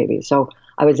Muppet Babies, so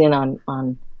I was in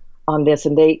on this,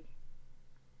 and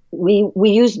we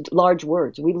used large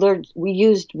words. We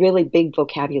used really big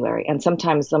vocabulary, and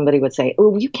sometimes somebody would say,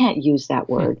 "Oh, you can't use that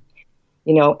word,"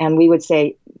 and we would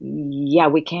say, "Yeah,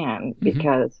 we can,"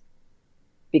 because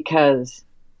the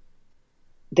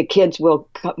kids will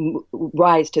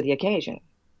rise to the occasion.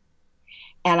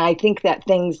 And I think that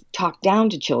things talk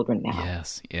down to children now.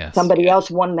 Yes. Somebody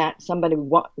else won that.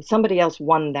 Somebody else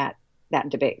won that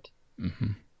debate.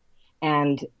 Mm-hmm.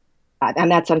 And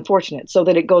that's unfortunate. So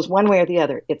that it goes one way or the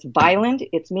other. It's violent.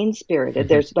 It's mean-spirited.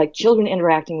 There's like children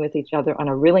interacting with each other on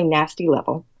a really nasty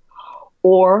level,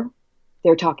 or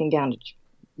they're talking down to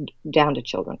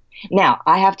children. Now,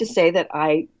 I have to say that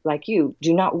I, like you,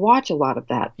 do not watch a lot of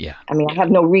that. Yeah. I mean, I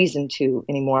have no reason to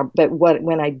anymore. But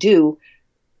when I do,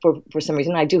 for some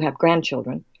reason, I do have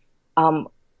grandchildren,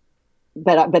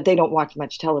 but they don't watch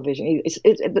much television.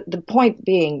 The point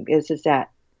being is that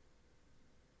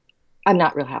I'm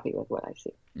not real happy with what I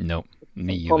see. Nope,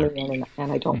 me either.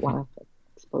 And I don't want to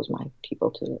expose my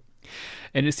people to it.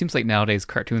 And it seems like nowadays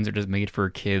cartoons are just made for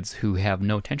kids who have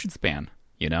no attention span,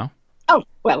 Oh,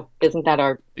 well, isn't that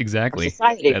our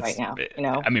society right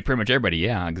now? I mean, pretty much everybody,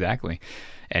 yeah, exactly.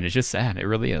 And it's just sad. It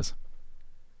really is.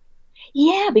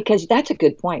 Yeah, because that's a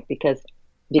good point. Because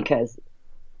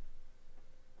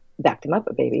back to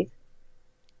Muppet Babies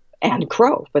and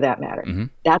Crow, for that matter,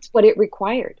 that's what it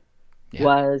required. Yeah.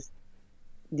 Was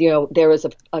there was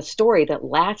a story that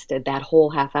lasted that whole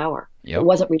half hour. Yep. It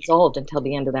wasn't resolved until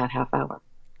the end of that half hour,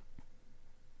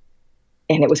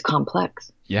 and it was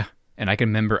complex. Yeah, and I can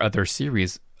remember other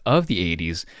series of the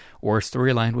 80s where a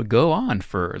storyline would go on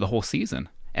for the whole seaon,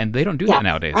 and they don't do that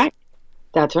nowadays. Right.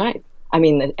 That's right. I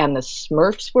mean, and the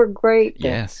Smurfs were great.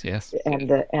 Yes. And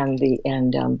the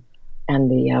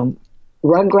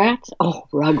Rugrats. Oh,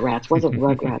 Rugrats! Wasn't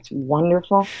Rugrats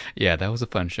wonderful? Yeah, that was a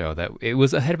fun show. That it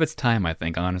was ahead of its time, I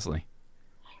think. Honestly.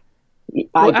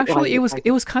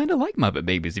 It was kind of like Muppet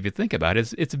Babies if you think about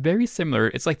it. It's very similar.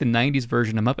 It's like the '90s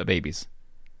version of Muppet Babies.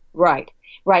 Right,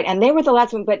 and they were the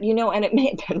last one. But and it may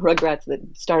have been Rugrats that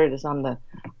started us on the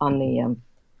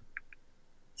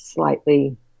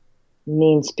slightly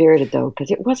mean-spirited, though, because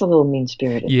it was a little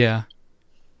mean-spirited. Yeah.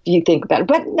 If you think about it,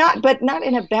 but not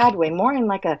in a bad way. More in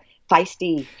like a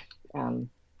feisty.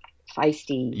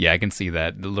 Yeah, I can see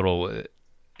that. The little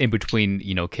in between,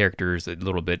 characters, a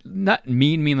little bit not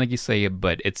mean like you say,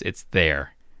 but it's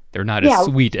there. They're not as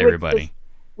sweet to everybody.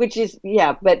 Which is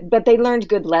but they learned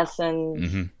good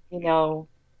lessons, And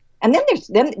then there's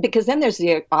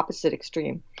the opposite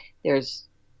extreme. There's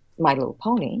My Little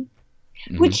Pony,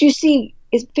 which you see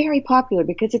is very popular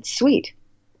because it's sweet.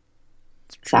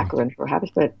 Saccharine,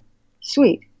 perhaps, but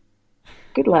sweet.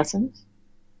 Good lessons.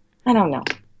 I don't know.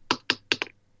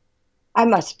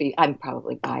 I'm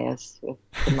probably biased with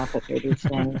the Muppet Babies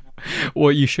thing.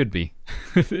 Well, you should be.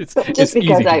 Just because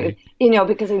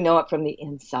because I know it from the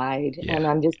inside. Yeah. And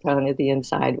I'm just telling you, the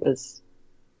inside was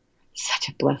such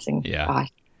a blessing. Yeah.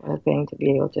 Gosh, what a thing to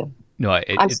be able to. No,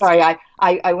 I'm sorry.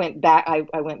 I went back.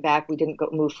 I went back. We didn't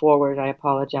move forward. I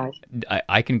apologize.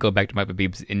 I can go back to Muppet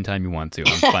Babies anytime you want to.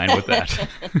 I'm fine with that.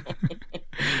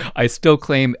 I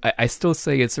still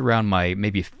say it's around my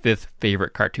maybe 5th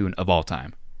favorite cartoon of all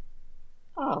time.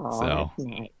 Oh, that's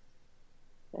nice.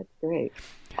 That's great.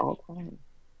 All time.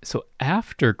 So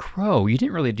after Crow, you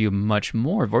didn't really do much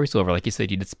more voiceover. Like you said,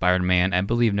 you did Spider-Man. I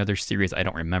believe another series I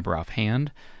don't remember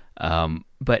offhand.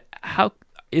 But how...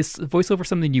 Is voiceover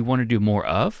something you want to do more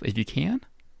of, if you can?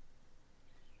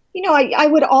 I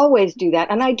would always do that.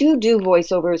 And I do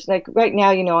voiceovers. Like right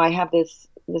now, I have this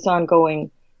ongoing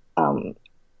thing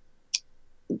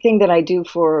that I do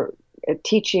for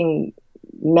teaching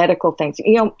medical things.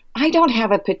 I don't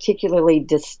have a particularly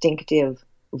distinctive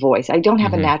voice. I don't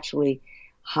have a naturally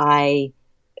high,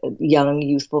 young,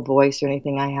 youthful voice or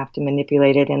anything. I have to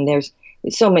manipulate it. And there's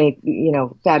so many,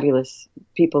 fabulous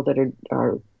people that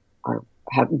are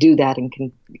do that and can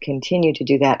continue to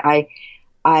do that. I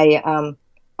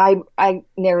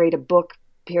narrate a book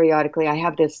periodically. I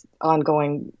have this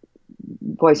ongoing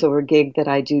voiceover gig that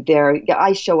I do there.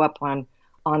 I show up on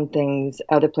things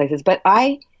other places, but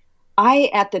I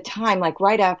at the time, like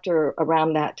right after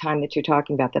around that time that you're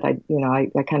talking about, that I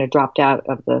kind of dropped out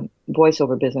of the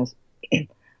voiceover business.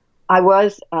 I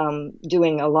was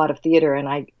doing a lot of theater, and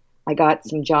I got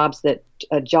some jobs one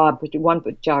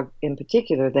job in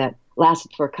particular that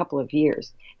lasted for a couple of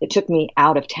years. It took me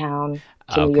out of town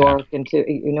to New Okay. York and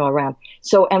to, around.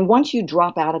 So, and once you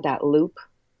drop out of that loop,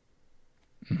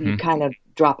 you kind of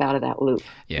drop out of that loop.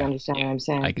 Yeah. You understand what I'm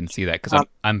saying? I can see that because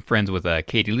I'm friends with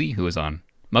Katie Lee, who was on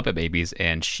Muppet Babies,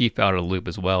 and she fell out of the loop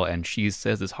as well, and she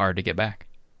says it's hard to get back.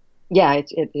 Yeah,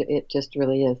 it just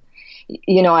really is.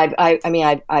 I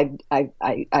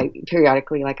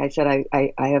periodically, like I said,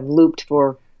 I have looped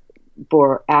for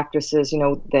actresses,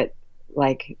 that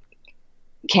like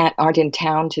aren't in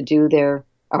town to do or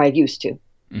I used to.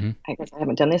 Mm-hmm. I guess I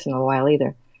haven't done this in a while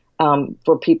either.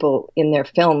 For people in their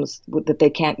films that they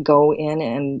can't go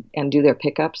in and do their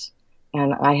pickups,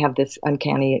 and I have this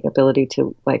uncanny ability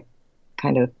to like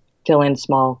kind of fill in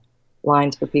small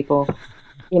lines for people.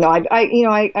 Right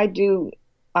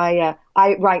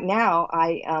now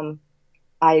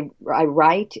I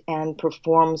write and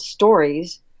perform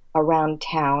stories around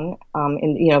town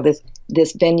in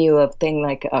this venue of thing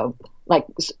like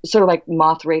sort of like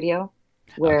Moth Radio,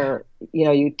 where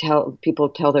people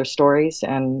tell their stories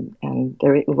and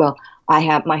I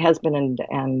have my husband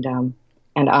and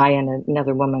I and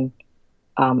another woman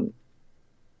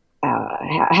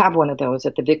have one of those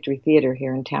at the Victory Theater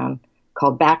here in town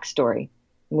called Backstory,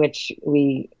 which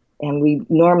we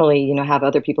normally have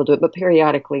other people do it, but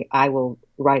periodically I will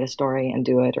write a story and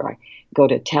do it, or I go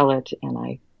to tell it and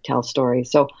I tell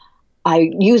stories. So I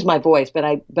use my voice, but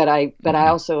I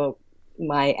also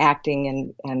my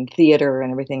acting and theater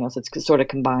and everything else, it's sort of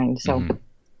combined. So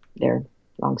there,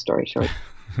 long story short.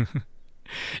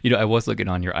 I was looking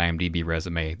on your IMDb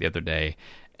resume the other day,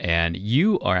 and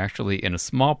you are actually in a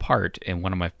small part in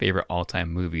one of my favorite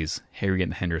all-time movies, Harry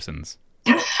and the Hendersons.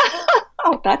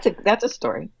 Oh, that's a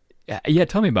story. Yeah,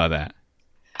 tell me about that.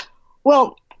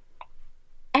 Well,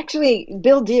 actually,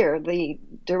 Bill Deere, the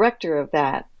director of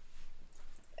that,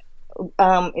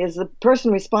 is the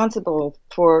person responsible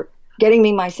for getting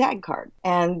me my SAG card,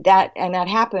 and that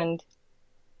happened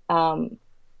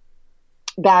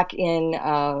back in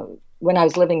when I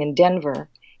was living in Denver,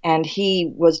 and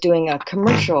he was doing a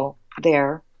commercial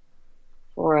there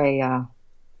for an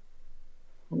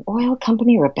oil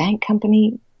company or a bank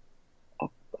company,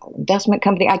 investment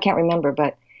company, I can't remember,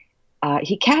 but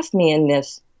he cast me in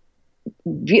this.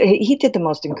 He did the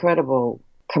most incredible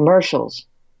commercials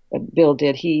that Bill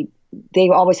did. They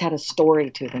always had a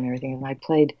story to them and everything, and I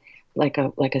played like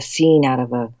a scene out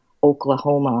of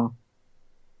Oklahoma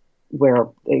where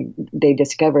they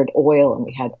discovered oil, and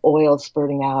we had oil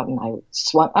spurting out, and I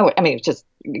swung. I mean, it was just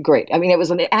great. I mean, it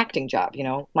was an acting job,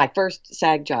 my first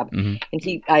SAG job, and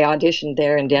I auditioned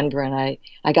there in Denver, and I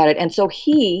got it. And so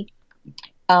he.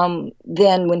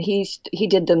 Then when he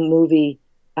did the movie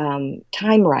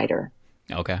Time Rider.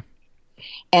 Okay.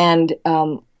 And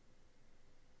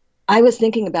I was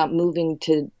thinking about moving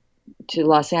to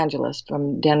Los Angeles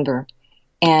from Denver,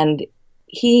 and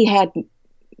he had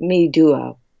me do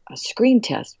a screen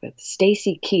test with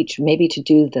Stacy Keach, maybe to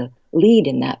do the lead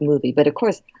in that movie. But of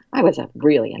course, I was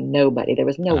really a nobody. There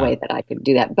was no way that I could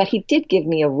do that. But he did give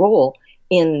me a role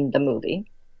in the movie.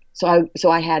 So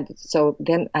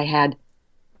then I had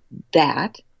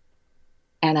that,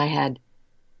 and I had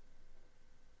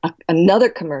another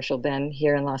commercial then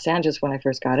here in Los Angeles when I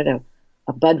first got it, a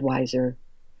Budweiser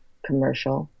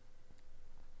commercial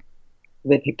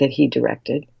that he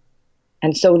directed.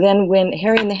 And so then when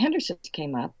Harry and the Hendersons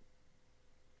came up,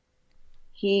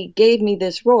 he gave me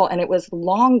this role, and it was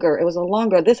longer. It was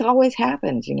this always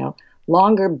happens,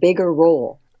 longer, bigger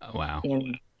role. Oh, wow.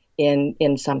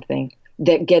 In something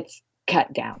that gets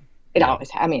cut down. It always,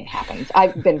 it happens.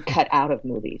 I've been cut out of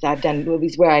movies. I've done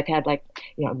movies where I've had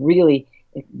really,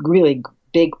 really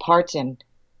big parts in,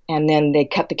 and then they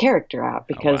cut the character out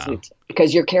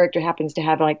because your character happens to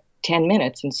have like 10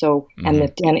 minutes, and so and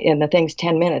the thing's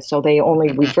 10 minutes, so they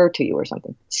only refer to you or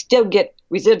something. Still get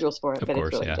residuals for it, but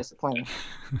it's really disappointing.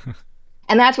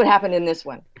 And that's what happened in this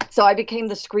one. So I became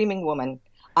the screaming woman.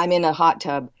 I'm in a hot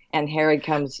tub, and Harry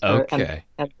comes,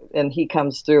 and he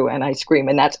comes through, and I scream,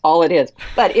 and that's all it is.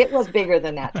 But it was bigger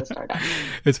than that to start out.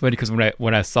 It's funny because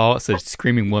when I saw it said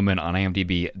 "screaming woman" on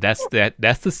IMDb, that's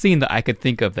the scene that I could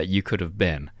think of that you could have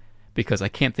been, because I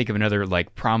can't think of another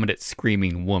like prominent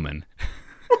screaming woman.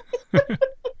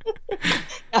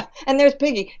 And there's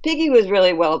Piggy. Piggy was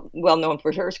really well known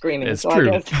for her screaming. It's so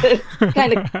true. I guess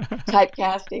kind of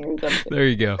typecasting or something. There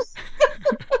you go.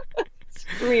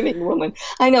 Screaming woman.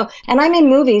 I know. And I'm in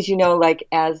movies, like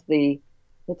as in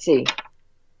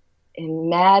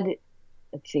Mad,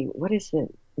 what is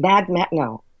it? What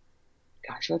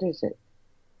is it?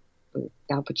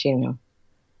 Al Pacino.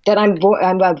 That I'm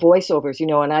voiceovers,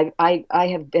 and I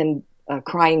have been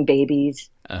crying babies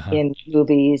in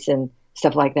movies and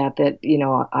stuff like that. That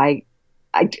I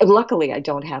luckily I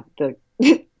don't have the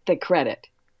the credit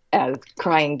as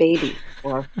crying baby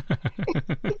or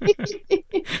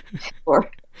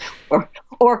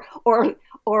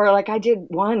or like I did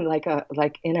one like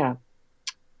in a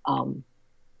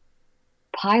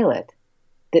pilot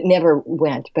that never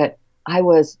went, but I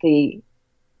was a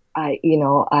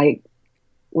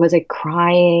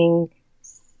crying,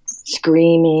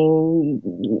 screaming,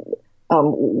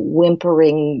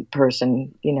 whimpering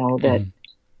person, that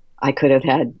I could have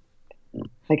had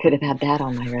that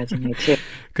on my resume too.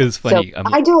 Because it's funny. So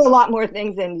I do a lot more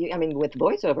things than with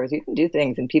voiceovers, you can do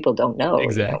things and people don't know.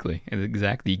 Exactly.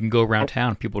 Exactly. You can go around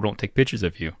town. People don't take pictures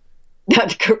of you.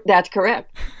 That's correct. That's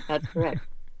correct.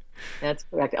 That's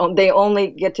correct. They only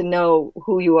get to know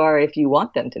who you are if you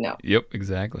want them to know. Yep,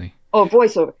 exactly. Oh,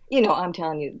 voiceover. I'm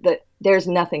telling you that there's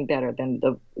nothing better than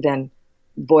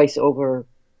voiceover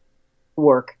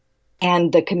work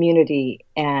and the community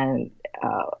and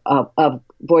of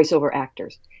voiceover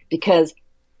actors, because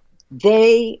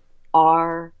they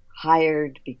are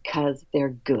hired because they're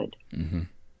good. Mm-hmm.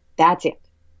 That's it.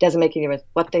 Doesn't make any difference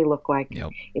what they look like.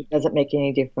 Yep. It doesn't make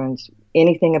any difference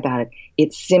anything about it.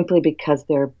 It's simply because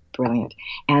they're brilliant.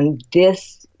 And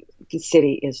this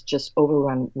city is just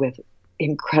overrun with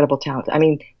incredible talent.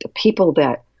 The people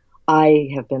that I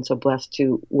have been so blessed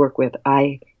to work with,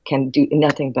 I can do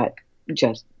nothing but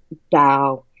just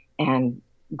bow and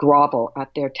grovel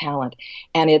at their talent.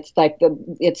 And it's like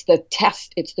it's the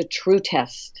test, it's the true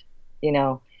test,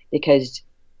 because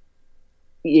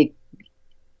you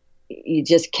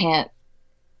just can't,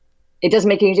 it doesn't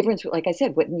make any difference, like I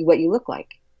said, what you look like.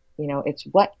 It's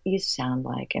what you sound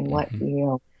like and what,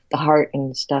 the heart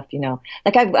and stuff,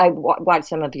 like I watched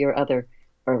some of your other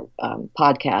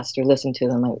podcasts or listened to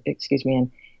them, excuse me.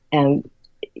 And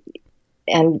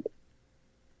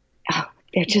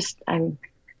they're just, I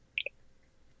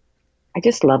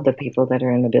just love the people that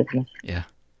are in the business. Yeah.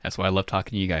 That's why I love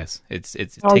talking to you guys. It's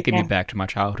taken me back to my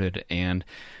childhood, and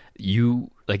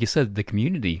you, like you said, the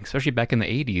community, especially back in the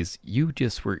 80s, you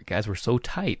guys were so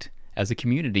tight as a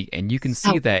community, and you can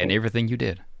see that in everything you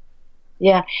did.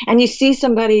 Yeah, and you see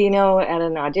somebody, at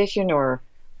an audition or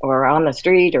on the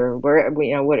street or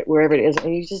wherever it is,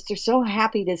 and you just are so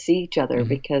happy to see each other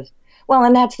because,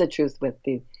 and that's the truth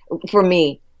for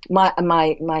me,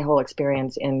 my whole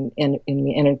experience in the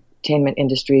entertainment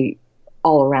industry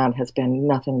all around has been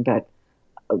nothing but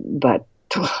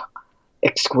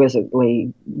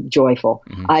exquisitely joyful.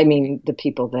 Mm-hmm. The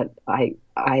people that I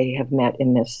have met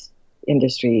in this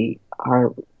industry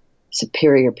are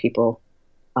superior people,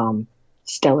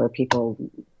 stellar people,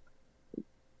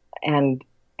 and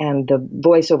the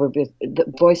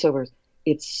voiceovers,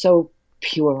 it's so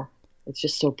pure. It's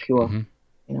just so pure.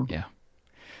 Mm-hmm. Yeah.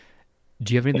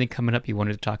 Do you have anything coming up you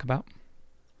wanted to talk about?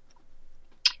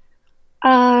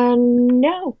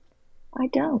 No, I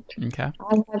don't. Okay.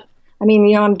 I'm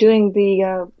doing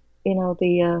the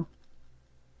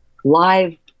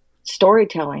live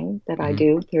storytelling that I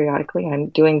do periodically. I'm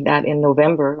doing that in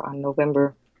November, on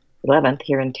November 11th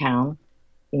here in town.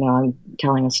 I'm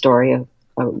telling a story, a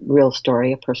real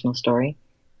story, a personal story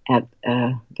at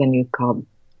a venue called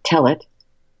Tell It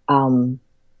in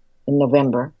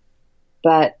November.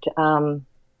 But I'm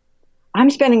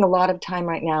spending a lot of time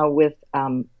right now with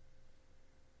I'm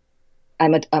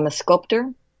a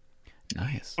sculptor.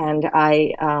 Nice. And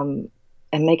I am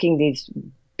making these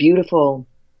beautiful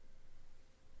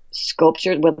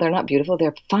sculptures. Well, they're not beautiful.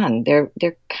 They're fun. They're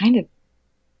kind of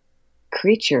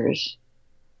creatures.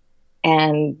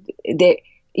 And they,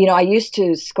 I used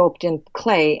to sculpt in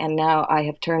clay, and now I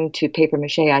have turned to paper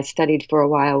mache. I studied for a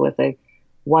while with a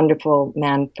wonderful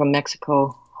man from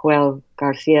Mexico, Joel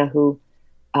Garcia, who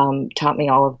taught me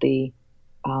all of the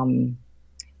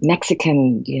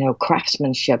Mexican,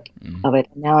 craftsmanship of it.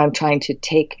 Now I'm trying to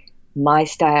take my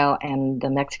style and the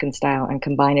Mexican style and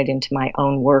combine it into my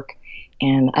own work.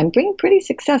 And I'm being pretty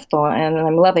successful, and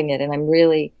I'm loving it. And I'm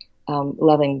really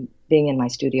loving being in my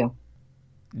studio.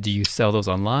 Do you sell those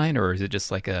online, or is it just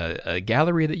like a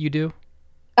gallery that you do?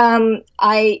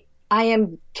 I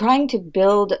am trying to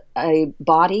build a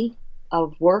body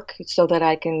of work so that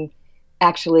I can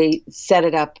actually set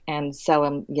it up and sell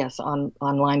them. Yes,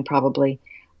 online probably.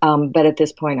 But at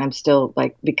this point, I'm still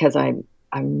because I'm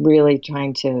really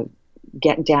trying to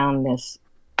get down this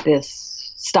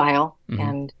style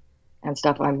and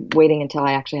stuff. I'm waiting until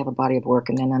I actually have a body of work,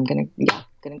 and then I'm gonna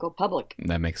go public.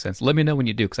 That makes sense. Let me know when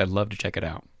you do, because I'd love to check it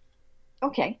out.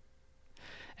 Okay.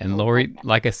 And Lori,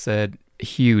 like I said,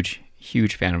 huge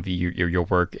fan of your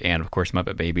work, and of course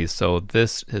Muppet Babies. So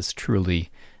this has truly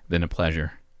been a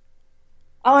pleasure.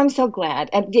 Oh, I'm so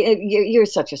glad. And you're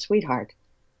such a sweetheart.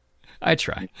 I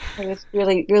try. It was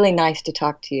really, really nice to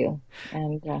talk to you,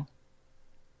 and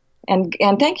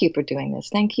thank you for doing this.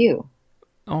 Thank you.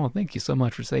 Oh, thank you so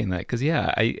much for saying that. Because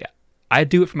yeah, I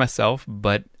do it for myself,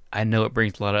 but I know it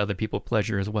brings a lot of other people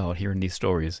pleasure as well, hearing these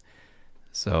stories.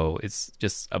 So it's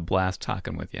just a blast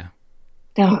talking with you.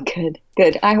 Oh, good,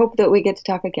 good. I hope that we get to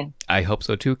talk again. I hope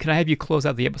so too. Can I have you close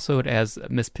out the episode as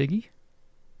Miss Piggy?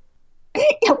 Well,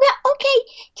 okay,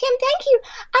 Tim, thank you.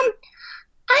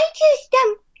 I just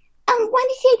want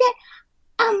to say that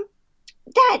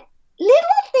that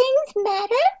little things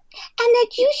matter, and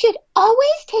that you should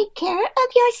always take care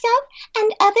of yourself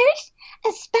and others,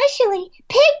 especially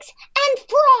pigs and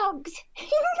frogs.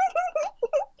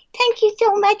 Thank you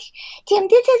so much, Tim.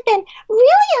 This has been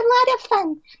really a lot of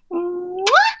fun. Mwah!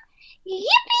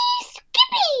 Yippee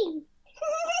skippy!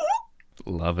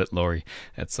 Love it, Lori.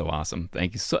 That's so awesome.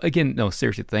 Thank you. So again, no,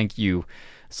 seriously, thank you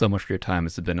so much for your time.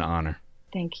 It's been an honor.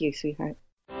 Thank you, sweetheart.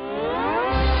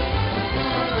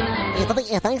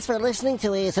 Thanks for listening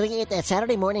to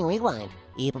Saturday Morning Rewind.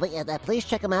 Please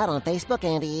check them out on Facebook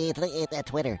and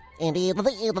Twitter.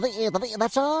 And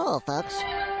that's all, folks.